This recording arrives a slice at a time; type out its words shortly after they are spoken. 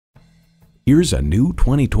Here's a new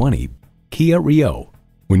 2020 Kia Rio.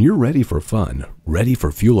 When you're ready for fun, ready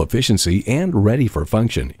for fuel efficiency, and ready for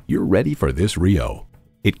function, you're ready for this Rio.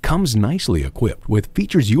 It comes nicely equipped with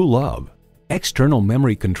features you love: external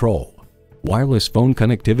memory control, wireless phone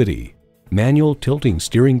connectivity, manual tilting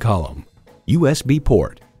steering column, USB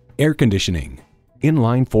port, air conditioning,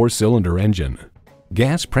 inline 4-cylinder engine,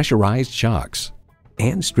 gas pressurized shocks,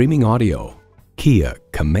 and streaming audio. Kia,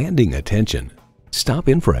 commanding attention. Stop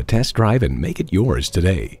in for a test drive and make it yours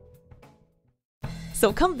today.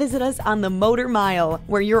 So come visit us on the Motor Mile,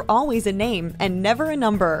 where you're always a name and never a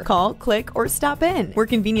number. Call, click, or stop in. We're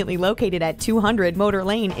conveniently located at 200 Motor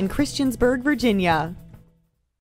Lane in Christiansburg, Virginia.